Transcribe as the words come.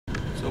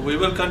We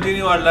will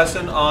continue our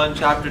lesson on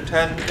chapter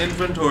 10,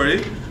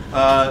 inventory.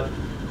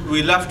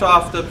 We left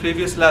off the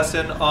previous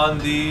lesson on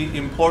the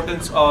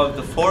importance of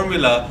the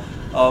formula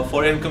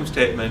for income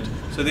statement.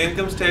 So the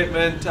income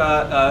statement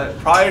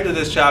prior to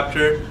this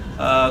chapter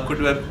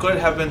could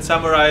have been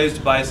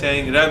summarized by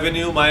saying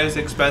revenue minus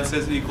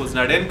expenses equals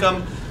net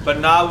income, but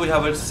now we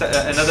have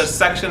another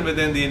section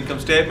within the income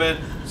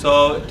statement.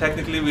 So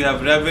technically we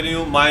have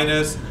revenue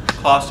minus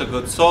cost of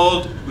goods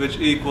sold, which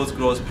equals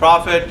gross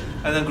profit,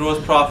 and then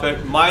gross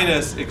profit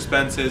minus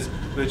expenses,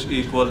 which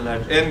equal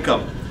net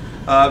income,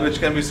 which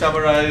can be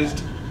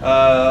summarized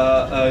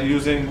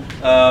using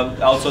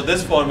also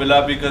this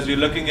formula, because you're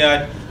looking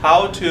at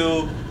how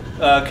to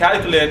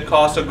calculate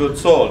cost of goods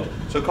sold.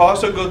 So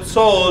cost of goods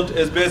sold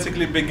is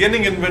basically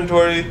beginning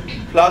inventory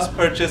plus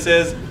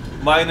purchases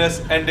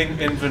minus ending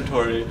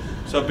inventory.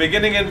 So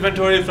beginning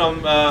inventory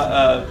from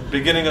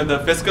beginning of the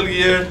fiscal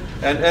year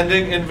and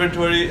ending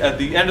inventory at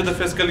the end of the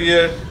fiscal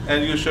year,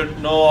 and you should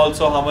know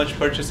also how much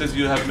purchases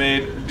you have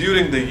made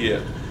during the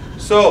year.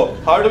 So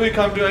how do we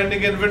come to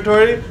ending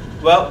inventory?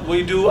 Well,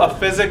 we do a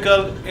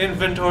physical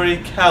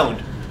inventory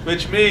count,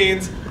 which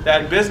means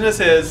that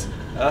businesses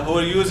who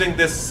are using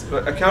this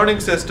accounting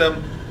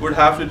system would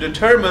have to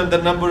determine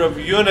the number of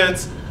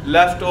units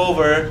left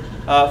over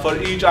for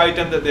each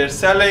item that they're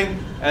selling,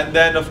 and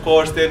then of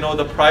course they know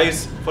the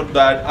price for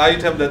that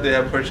item that they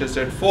have purchased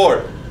it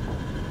for.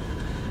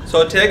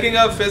 So taking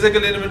a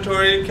physical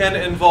inventory can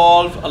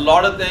involve a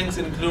lot of things,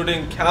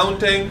 including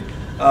counting,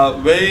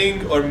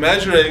 weighing or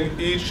measuring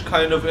each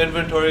kind of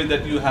inventory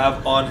that you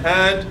have on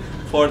hand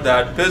for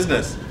that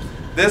business.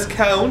 This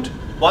count,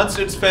 once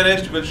it's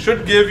finished,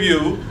 should give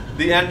you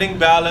the ending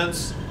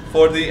balance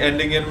for the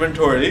ending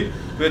inventory,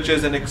 which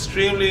is an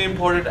extremely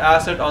important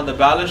asset on the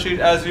balance sheet,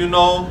 as you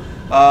know.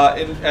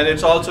 And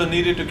it's also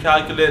needed to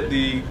calculate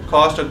the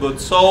cost of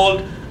goods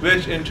sold,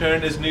 which in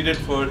turn is needed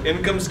for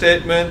income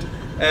statement.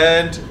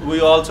 And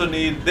we also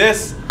need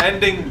this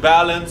ending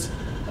balance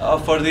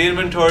for the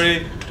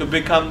inventory to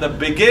become the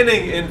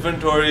beginning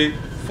inventory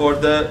for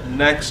the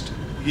next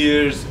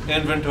year's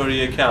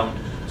inventory account.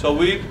 So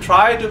we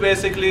try to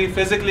basically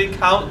physically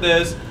count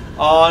this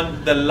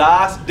on the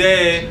last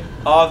day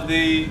of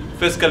the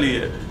fiscal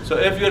year. So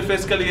if your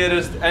fiscal year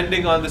is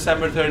ending on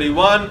December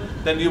 31,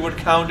 then you would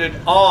count it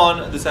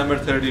on December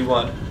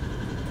 31.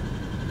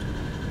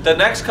 The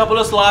next couple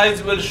of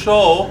slides will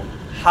show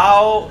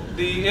how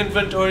the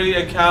inventory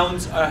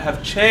accounts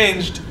have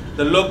changed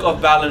the look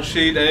of balance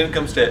sheet and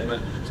income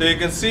statement. So you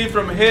can see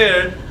from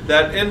here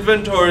that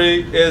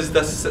inventory is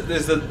the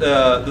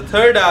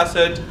third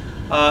asset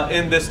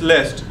in this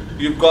list.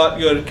 You've got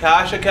your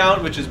cash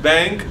account, which is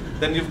bank,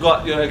 then you've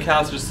got your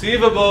accounts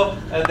receivable,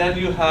 and then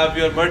you have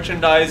your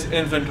merchandise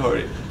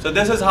inventory. So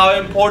this is how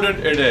important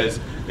it is.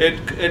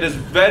 It is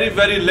very,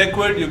 very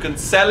liquid. You can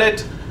sell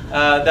it.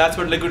 That's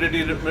what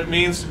liquidity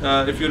means,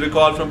 if you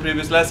recall from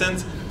previous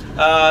lessons,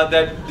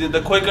 that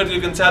the quicker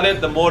you can sell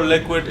it, the more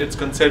liquid it's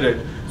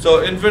considered.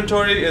 So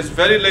inventory is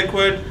very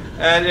liquid,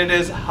 and it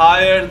is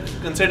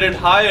considered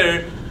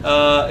higher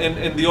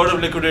in the order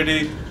of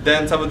liquidity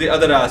than some of the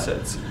other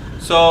assets.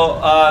 So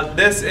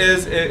this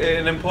is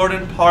an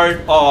important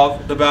part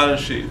of the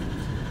balance sheet.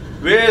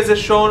 Where is it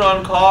shown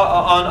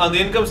on the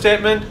income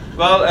statement?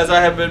 Well, as I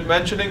have been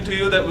mentioning to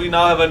you, that we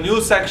now have a new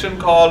section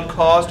called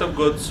cost of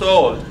goods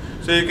sold.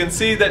 So you can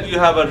see that you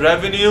have a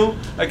revenue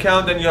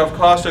account, then you have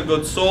cost of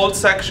goods sold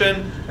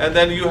section, and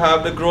then you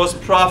have the gross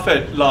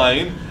profit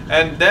line,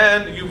 and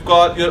then you've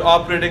got your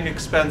operating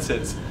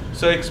expenses.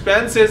 So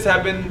expenses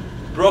have been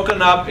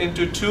broken up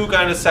into two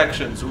kind of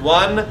sections.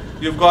 One,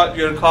 you've got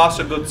your cost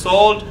of goods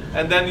sold,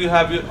 and then you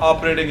have your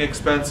operating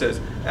expenses.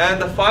 And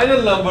the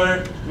final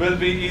number will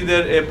be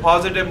either a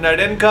positive net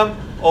income,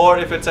 or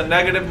if it's a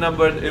negative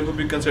number, it will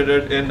be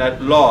considered a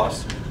net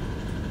loss.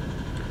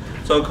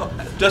 So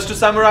just to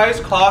summarize,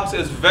 COGS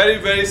is very,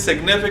 very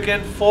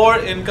significant for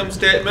income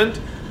statement,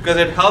 because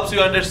it helps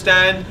you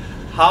understand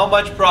how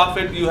much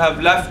profit you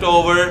have left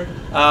over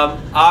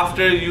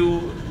after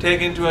you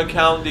take into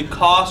account the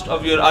cost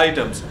of your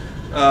items.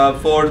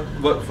 For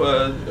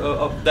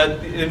that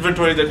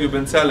inventory that you've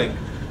been selling.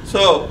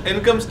 So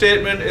income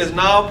statement is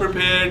now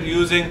prepared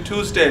using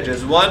two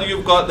stages. One,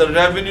 you've got the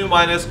revenue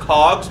minus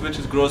COGS, which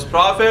is gross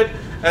profit,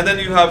 and then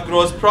you have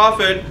gross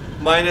profit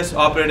minus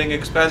operating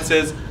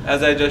expenses,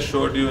 as I just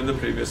showed you in the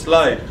previous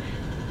slide.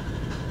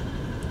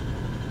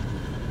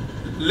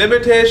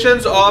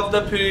 Limitations of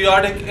the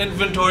periodic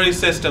inventory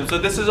system. So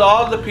this is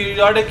all the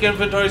periodic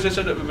inventory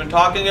system that we've been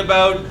talking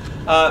about.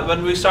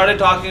 When we started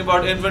talking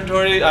about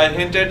inventory, I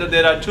hinted that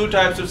there are two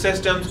types of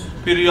systems,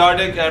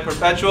 periodic and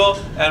perpetual,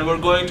 and we're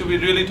going to be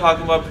really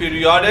talking about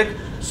periodic.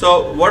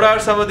 So what are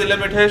some of the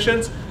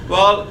limitations?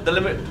 Well,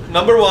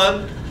 number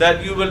one,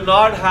 that you will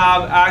not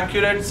have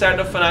accurate set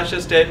of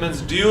financial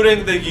statements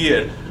during the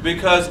year,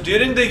 because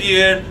during the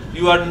year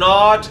you are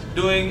not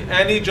doing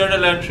any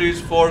journal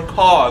entries for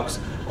COGS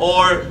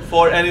or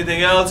for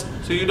anything else,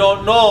 so you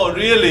don't know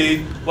really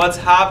what's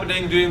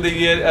happening during the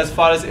year as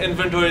far as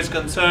inventory is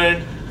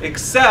concerned,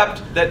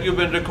 except that you've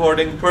been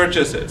recording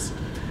purchases.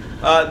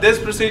 This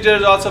procedure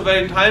is also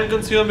very time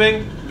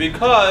consuming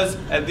because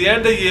at the end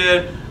of the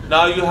year,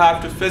 now you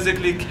have to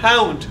physically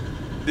count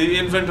the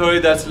inventory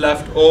that's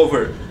left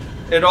over.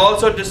 It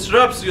also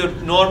disrupts your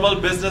normal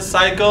business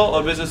cycle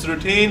or business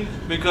routine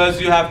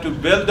because you have to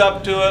build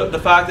up to the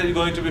fact that you're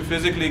going to be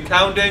physically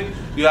counting.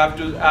 You have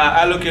to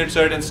allocate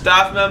certain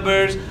staff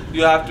members.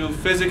 You have to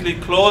physically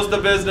close the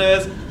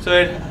business. So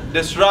it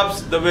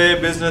disrupts the way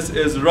business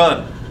is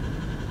run.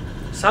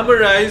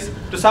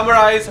 To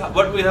summarize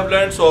what we have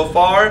learned so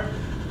far,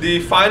 the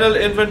final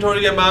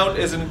inventory amount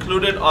is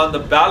included on the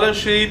balance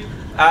sheet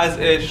as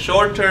a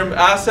short-term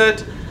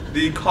asset.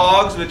 The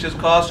COGS, which is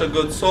cost of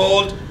goods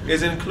sold,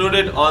 is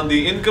included on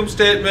the income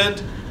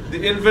statement.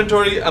 The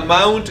inventory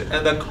amount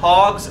and the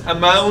COGS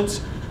amounts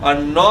are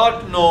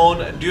not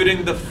known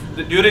during the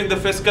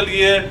fiscal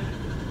year.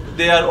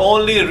 They are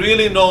only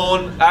really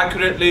known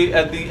accurately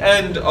at the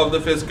end of the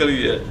fiscal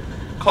year.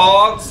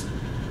 COGS,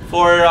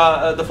 for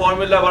the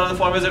formula, one of the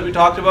formulas that we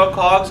talked about,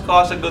 COGS,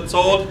 cost of goods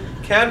sold,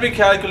 can be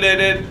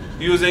calculated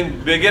using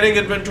beginning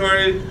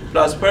inventory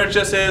plus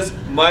purchases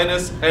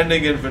minus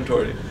ending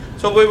inventory.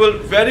 So we will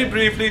very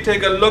briefly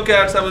take a look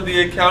at some of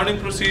the accounting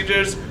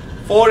procedures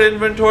for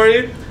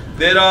inventory.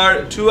 There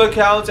are two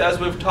accounts, as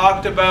we've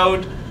talked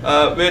about,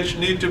 which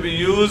need to be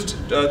used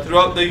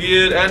throughout the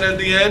year and at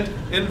the end: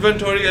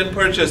 inventory and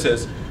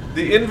purchases.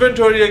 The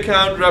inventory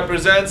account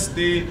represents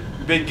the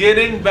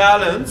beginning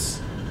balance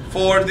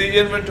for the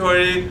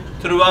inventory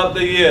throughout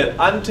the year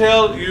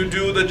until you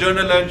do the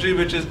journal entry,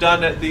 which is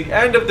done at the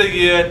end of the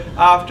year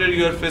after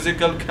your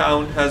physical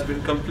count has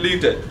been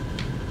completed.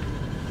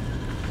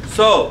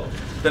 So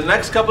the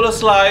next couple of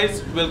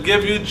slides will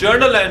give you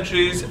journal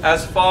entries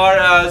as far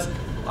as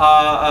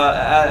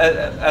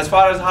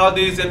how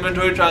these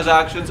inventory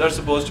transactions are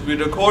supposed to be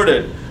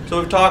recorded. So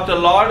we've talked a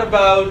lot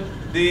about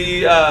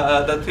the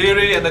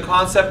theory and the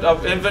concept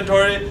of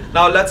inventory.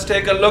 Now let's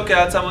take a look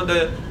at some of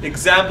the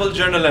example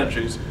journal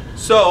entries.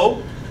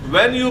 So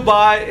when you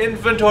buy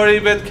inventory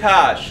with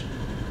cash,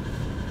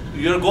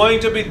 you're going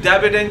to be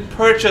debiting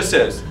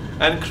purchases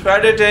and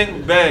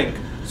crediting bank.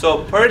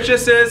 So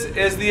purchases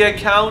is the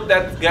account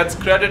that gets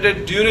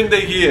credited during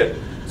the year.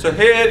 So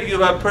here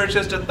you have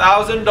purchased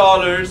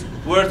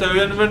 $1,000 worth of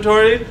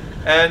inventory,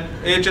 and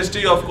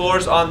HST of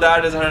course on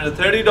that is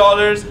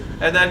 $130,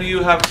 and then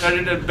you have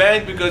credited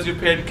bank because you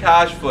paid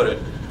cash for it.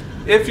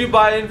 If you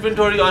buy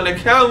inventory on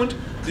account,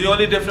 the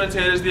only difference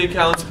here is the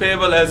accounts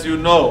payable, as you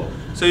know.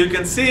 So you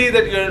can see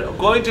that you're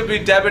going to be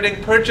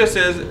debiting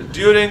purchases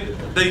during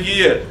the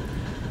year.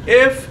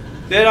 If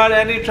there are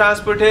any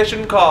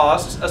transportation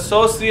costs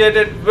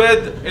associated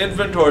with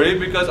inventory,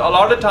 because a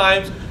lot of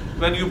times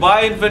when you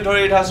buy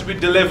inventory it has to be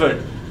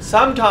delivered.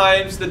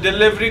 Sometimes the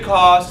delivery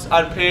costs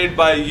are paid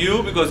by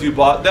you because you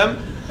bought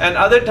them, and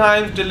other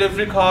times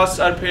delivery costs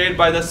are paid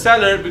by the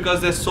seller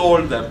because they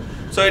sold them.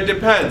 So it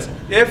depends.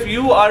 If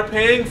you are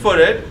paying for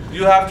it,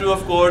 you have to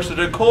of course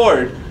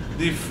record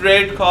the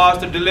freight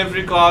cost, the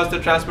delivery cost, the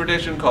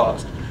transportation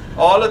cost.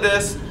 All of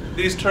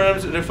these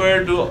terms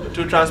refer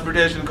to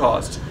transportation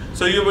costs.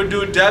 So you would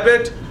do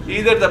debit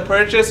either the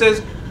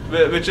purchases,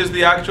 which is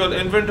the actual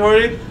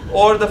inventory,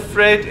 or the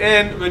freight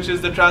in, which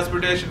is the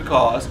transportation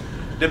cost.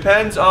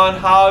 Depends on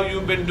how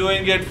you've been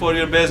doing it for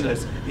your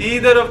business.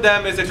 Either of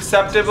them is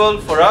acceptable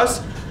for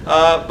us,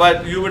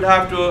 but you would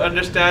have to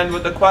understand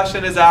what the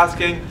question is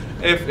asking,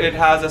 if it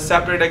has a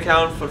separate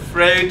account for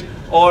freight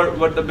or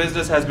what the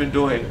business has been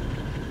doing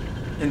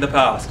in the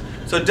past.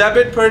 So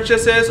debit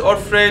purchases or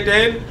freight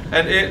in,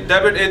 and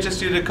debit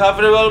HST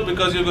recoverable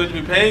because you're going to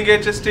be paying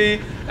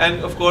HST,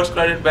 and of course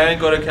credit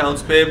bank or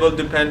accounts payable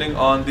depending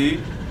on the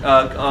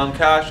on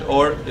cash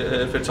or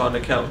if it's on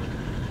account.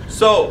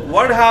 So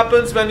what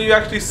happens when you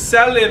actually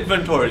sell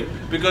inventory?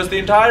 Because the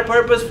entire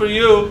purpose for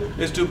you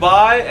is to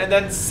buy and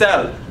then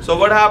sell. So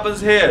what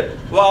happens here?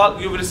 Well,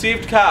 you've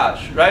received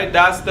cash, right?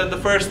 That's the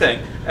first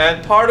thing.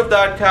 And part of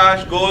that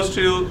cash goes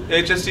to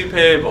HST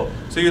payable.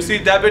 So you see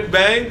debit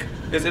bank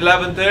is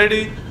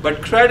 $1130,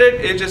 but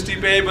credit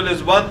HST payable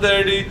is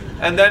 $130,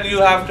 and then you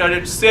have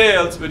credit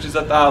sales, which is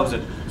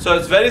 $1,000. So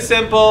it's very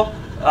simple.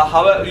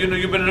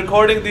 You've been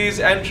recording these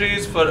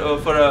entries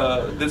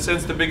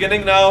since the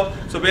beginning now.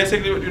 So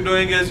basically what you're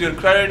doing is you're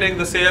crediting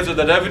the sales of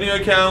the revenue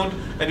account,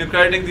 and you're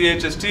crediting the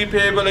HST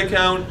payable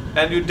account,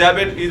 and you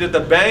debit either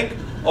the bank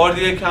or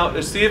the account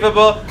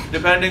receivable,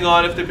 depending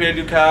on if they paid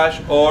you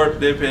cash or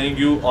they're paying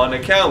you on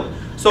account.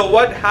 So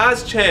what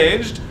has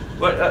changed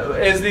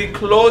is the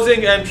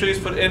closing entries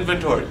for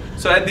inventory.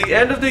 So at the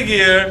end of the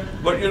year,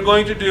 what you're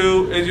going to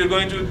do is you're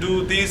going to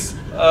do these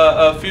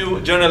a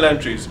few journal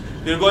entries.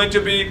 You're going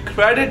to be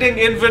crediting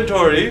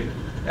inventory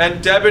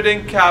and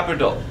debiting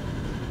capital.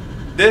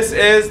 This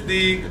is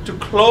to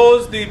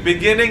close the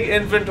beginning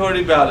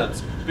inventory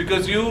balance,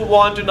 because you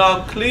want to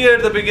now clear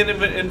the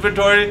beginning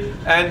inventory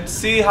and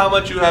see how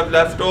much you have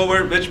left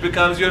over, which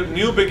becomes your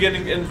new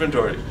beginning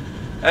inventory.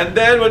 And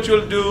then what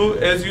you'll do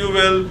is you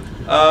will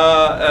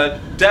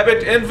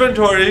debit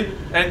inventory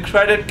and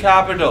credit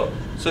capital.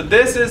 So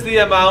this is the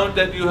amount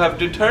that you have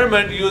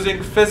determined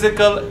using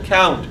physical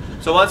count.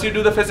 So once you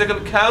do the physical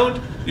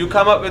count, you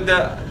come up with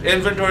the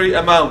inventory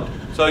amount.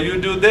 So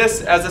you do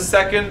this as a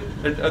second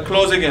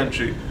closing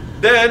entry.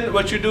 Then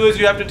what you do is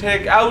you have to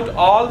take out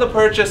all the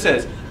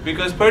purchases,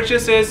 because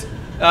purchases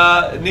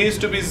needs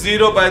to be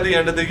zero by the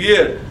end of the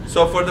year.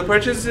 So for the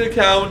purchases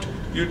account,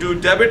 you do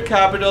debit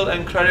capital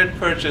and credit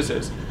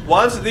purchases.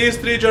 Once these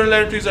three journal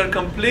entries are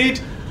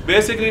complete,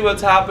 basically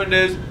what's happened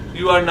is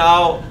you are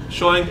now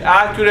showing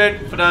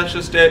accurate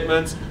financial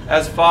statements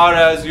as far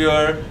as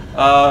your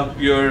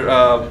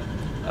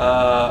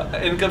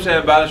income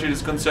statement balance sheet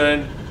is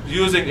concerned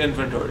using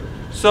inventory.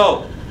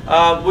 So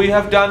we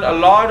have done a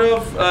lot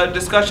of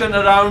discussion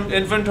around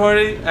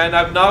inventory, and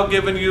I've now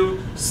given you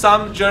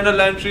some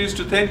journal entries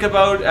to think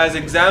about as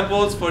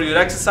examples for your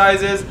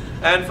exercises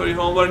and for your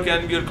homework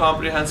and your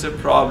comprehensive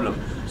problem.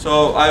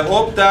 So I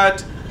hope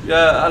that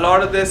a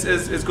lot of this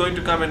is going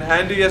to come in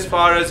handy as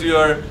far as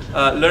your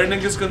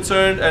learning is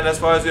concerned and as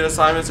far as your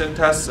assignments and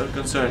tests are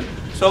concerned.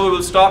 So we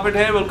will stop it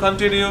here. We'll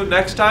continue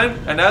next time.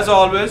 And as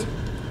always,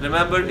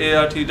 remember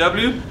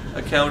ARTW,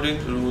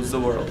 accounting rules the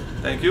world.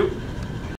 Thank you.